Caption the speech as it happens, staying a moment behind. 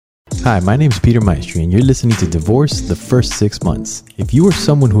Hi, my name is Peter Maestri, and you're listening to Divorce the First 6 Months. If you are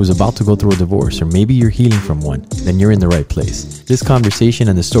someone who is about to go through a divorce, or maybe you're healing from one, then you're in the right place. This conversation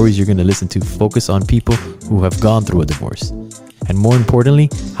and the stories you're going to listen to focus on people who have gone through a divorce, and more importantly,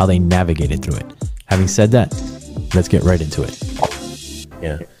 how they navigated through it. Having said that, let's get right into it.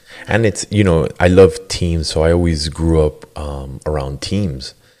 Yeah. And it's, I love teams, so I always grew up around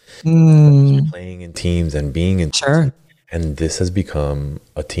teams. Playing in teams and being in Sure. And this has become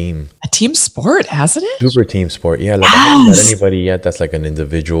a team. A team sport, hasn't it? Super team sport. Yeah, like I haven't met anybody yet that's like an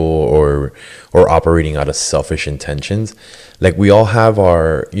individual or operating out of selfish intentions. Like we all have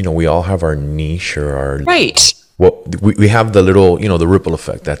our niche or our Right. Well, we have the little, the ripple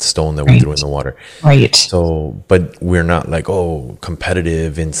effect, that stone that we threw in the water. Right. So, but we're not like,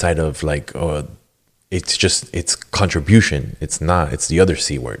 competitive inside of like, it's contribution. It's not, it's the other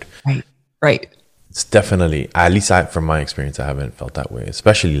C word. Right. Right. It's definitely, at least from my experience, I haven't felt that way,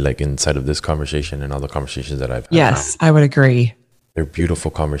 especially like inside of this conversation and other conversations that I've had. Yes, I would agree. They're beautiful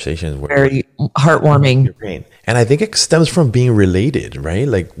conversations. Very heartwarming. And I think it stems from being related, right?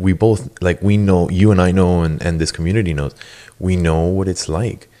 Like we both, like we know, you and I know, and this community knows, we know what it's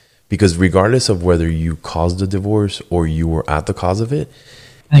like. Because regardless of whether you caused the divorce or you were at the cause of it,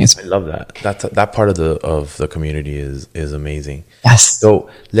 I love that. That part of the community is amazing. Yes. So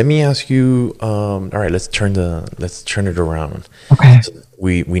let me ask you. All right, let's turn it around. Okay. So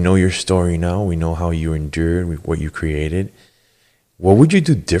we know your story now. We know how you endured, what you created. What would you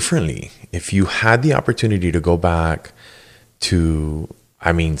do differently if you had the opportunity to go back to?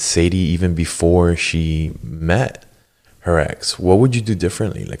 I mean, Sadie, even before she met her ex, what would you do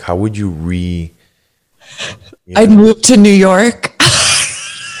differently? Like, how would you I'd move to New York.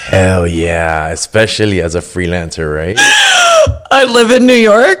 Hell yeah, especially as a freelancer, right? I live in New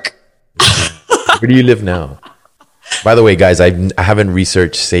York. Where do you live now? By the way, guys, I haven't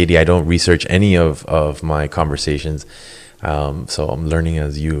researched Sadie. I don't research any of my conversations, so I'm learning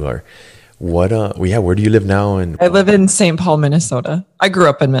as you are. Where do you live now? I live in St. Paul, Minnesota. I grew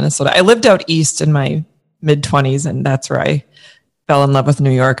up in Minnesota. I lived out east in my mid-20s, and that's where I fell in love with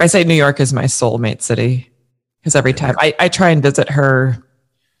New York. I say New York is my soulmate city because every time I try and visit her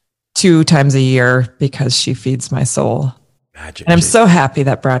 2 times a year because she feeds my soul. Magic. And I'm so happy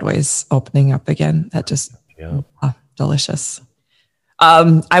that Broadway's opening up again. That just delicious.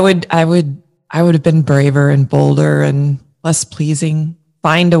 I would have been braver and bolder and less pleasing.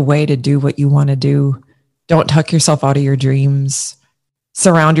 Find a way to do what you want to do. Don't tuck yourself out of your dreams.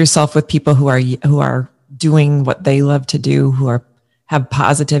 Surround yourself with people who are doing what they love to do, who have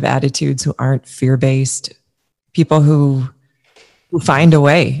positive attitudes, who aren't fear-based. People who find a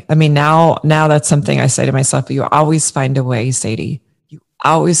way. I mean, now that's something I say to myself. You always find a way, Sadie. You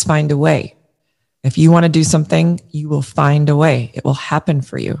always find a way. If you want to do something, you will find a way. It will happen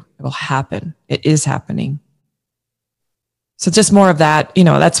for you. It will happen. It is happening. So just more of that.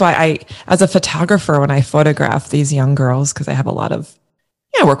 That's why as a photographer, when I photograph these young girls, because I have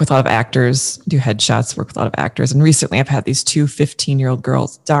I work with a lot of actors, do headshots, work with a lot of actors. And recently I've had these 2 15-year-old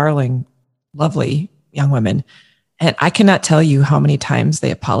girls, darling, lovely young women. And I cannot tell you how many times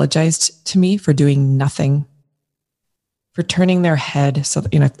they apologized to me for doing nothing, for turning their head. So,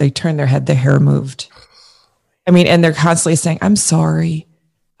 if they turn their head, the hair moved. I mean, and they're constantly saying, I'm sorry.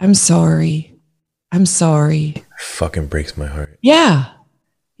 I'm sorry. I'm sorry. Fucking breaks my heart. Yeah.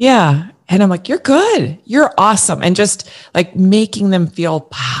 Yeah. And I'm like, you're good. You're awesome. And just like making them feel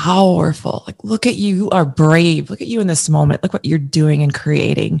powerful. Like, look at you. You are brave. Look at you in this moment. Look what you're doing and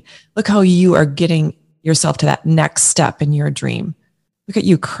creating. Look how you are getting yourself to that next step in your dream. Look at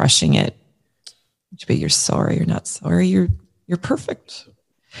you crushing it. You're sorry. You're not sorry. You're perfect.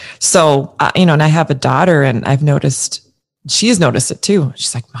 So, and I have a daughter, and I've noticed, she's noticed it too.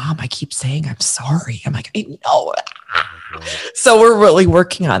 She's like, Mom, I keep saying I'm sorry. I'm like, I know. So we're really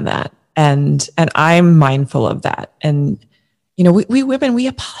working on that. And I'm mindful of that. And, we women, we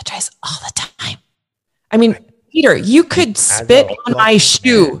apologize all the time. I mean, Peter, you could spit on my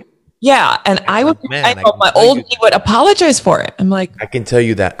shoe. Yeah. And I know my old me would apologize for it. I'm like, I can tell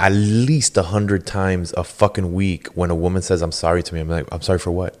you that at least 100 times a fucking week when a woman says, I'm sorry to me, I'm like, I'm sorry for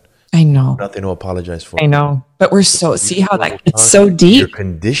what? I know. Nothing to apologize for. I know. But we're see how it's so deep. You're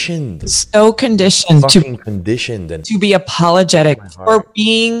conditioned. So conditioned to be apologetic for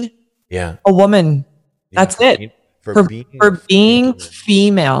being a woman. That's it. For being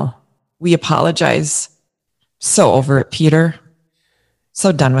female, we apologize. So over it, Peter.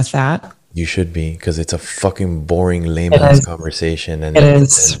 So done with that. You should be, because it's a fucking boring, lame-ass conversation. And it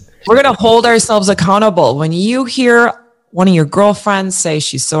is. We're going to hold ourselves accountable. When you hear one of your girlfriends say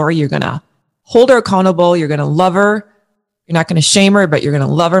she's sorry, you're going to hold her accountable. You're going to love her. You're not going to shame her, but you're going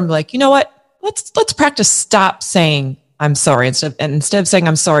to love her and be like, you know what? Let's practice stop saying I'm sorry instead of saying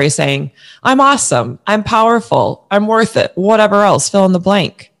I'm sorry, saying I'm awesome, I'm powerful, I'm worth it, whatever else, fill in the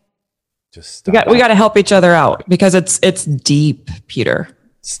blank. Just stop. We got to help each other out because it's deep, Peter.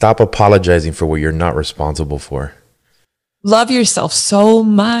 Stop apologizing for what you're not responsible for. Love yourself so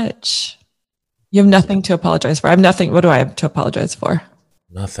much. You have nothing to apologize for. I have nothing. What do I have to apologize for?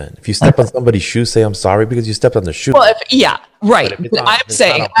 Nothing. If you step on somebody's shoe, say I'm sorry because you stepped on the shoe. Well, right. I'm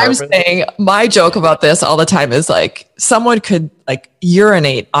saying my joke about this all the time is like someone could like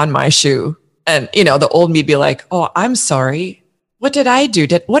urinate on my shoe, and the old me be like, "Oh, I'm sorry. What did I do?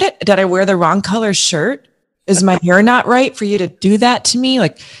 Did I wear the wrong color shirt? Is my hair not right for you to do that to me?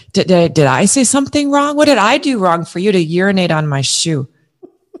 Like, did I say something wrong? What did I do wrong for you to urinate on my shoe?"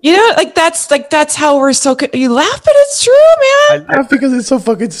 That's how we're so good. You laugh, but it's true, man. I laugh because it's so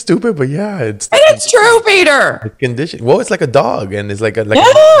fucking stupid, but yeah, it's true, Peter. It's conditioned. Well, it's like a dog, and it's like you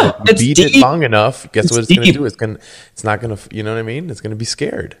beat it long enough. Guess what it's gonna do? It's not gonna. You know what I mean? It's gonna be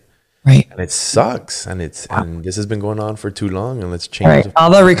scared, right? And it sucks, and and this has been going on for too long, and let's change. All right, all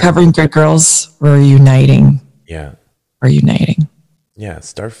the recovering good girls were uniting. Yeah, we're uniting. Yeah,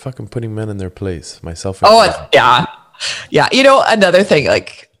 start fucking putting men in their place. Myself. Yeah. Another thing,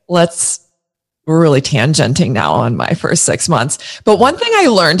 like. We're really tangenting now on my first 6 months. But one thing I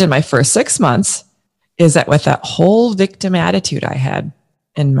learned in my first 6 months is that with that whole victim attitude I had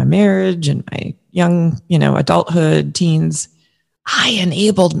in my marriage and my young, adulthood, teens, I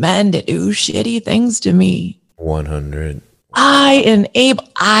enabled men to do shitty things to me. 100. I'm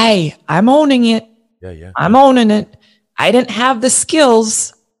owning it. Yeah. I'm owning it. I didn't have the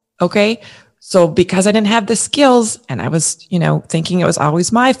skills. Okay. So because I didn't have the skills and I was, thinking it was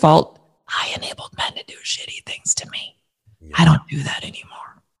always my fault, I enabled men to do shitty things to me. Yeah. I don't do that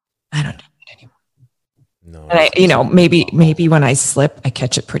anymore. No. And maybe when I slip, I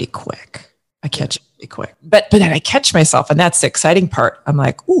catch it pretty quick. But then I catch myself, and that's the exciting part. I'm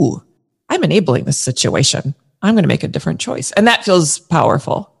like, ooh, I'm enabling this situation. I'm going to make a different choice. And that feels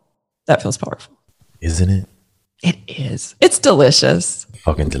powerful. Isn't it? It is. It's delicious.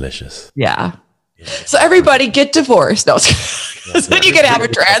 Fucking delicious. Yeah. So everybody get divorced. No, then you get to have a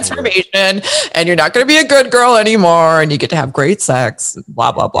transformation, and you're not going to be a good girl anymore, and you get to have great sex.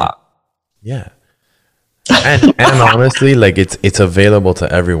 Blah blah blah. Yeah. And honestly, like it's available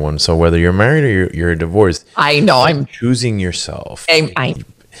to everyone. So whether you're married or you're divorced, I know I'm choosing yourself.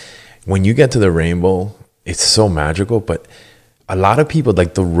 When you get to the rainbow, it's so magical, but a lot of people,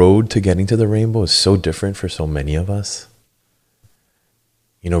 like the road to getting to the rainbow is so different for so many of us.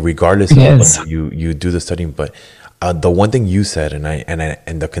 Regardless of whether you do the studying, but the one thing you said,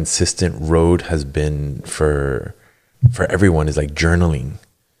 and the consistent road has been for everyone is like journaling.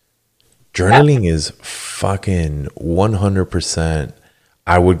 Journaling is fucking 100%.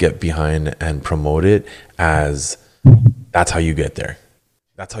 I would get behind and promote it as that's how you get there.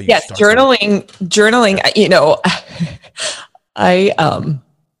 That's how you. Yes, journaling. I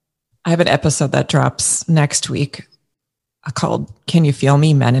have an episode that drops next week called "Can You Feel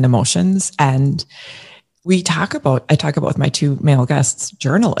Me? Men and Emotions," and I talk about with my two male guests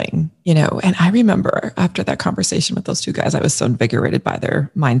journaling, and I remember after that conversation with those two guys, I was so invigorated by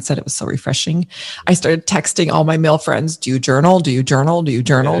their mindset. It was so refreshing. I started texting all my male friends, do you journal? Do you journal? Do you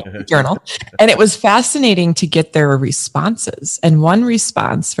journal? Do you journal? And it was fascinating to get their responses. And one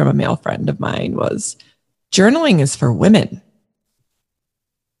response from a male friend of mine was, journaling is for women.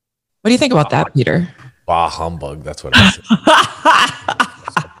 What do you think about that, Peter? Bah humbug. That's what I said.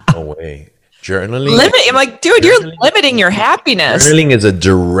 No way. Journaling. I'm like, dude, you're limiting your happiness. Journaling is a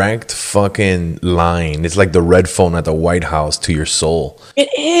direct fucking line. It's like the red phone at the White House to your soul. It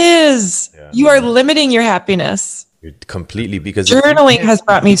is. Yeah. You are limiting your happiness. You're completely, because journaling has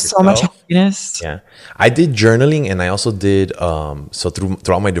brought me so much happiness. Yeah, I did journaling, and I also did. So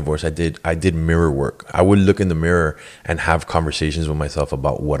throughout my divorce, I did mirror work. I would look in the mirror and have conversations with myself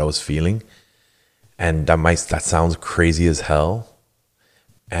about what I was feeling, and that sounds crazy as hell.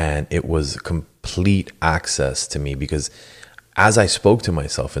 And it was complete access to me, because as I spoke to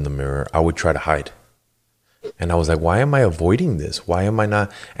myself in the mirror, I would try to hide. And I was like, why am I avoiding this? Why am I not?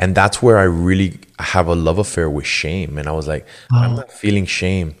 And that's where I really have a love affair with shame. And I was like, I'm not feeling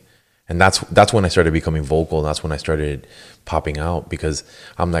shame. And that's when I started becoming vocal. And that's when I started popping out, because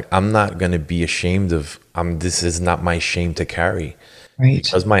I'm like, I'm not going to be ashamed of, this is not my shame to carry. Right.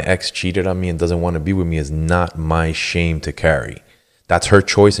 Because my ex cheated on me and doesn't want to be with me is not my shame to carry. That's her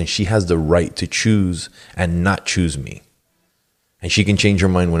choice, and she has the right to choose and not choose me. And she can change her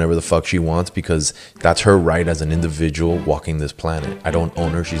mind whenever the fuck she wants, because that's her right as an individual walking this planet. I don't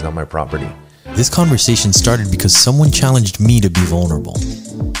own her. She's not my property. This conversation started because someone challenged me to be vulnerable.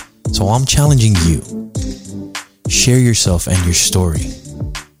 So I'm challenging you. Share yourself and your story.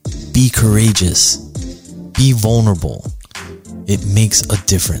 Be courageous. Be vulnerable. It makes a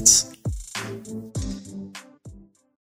difference.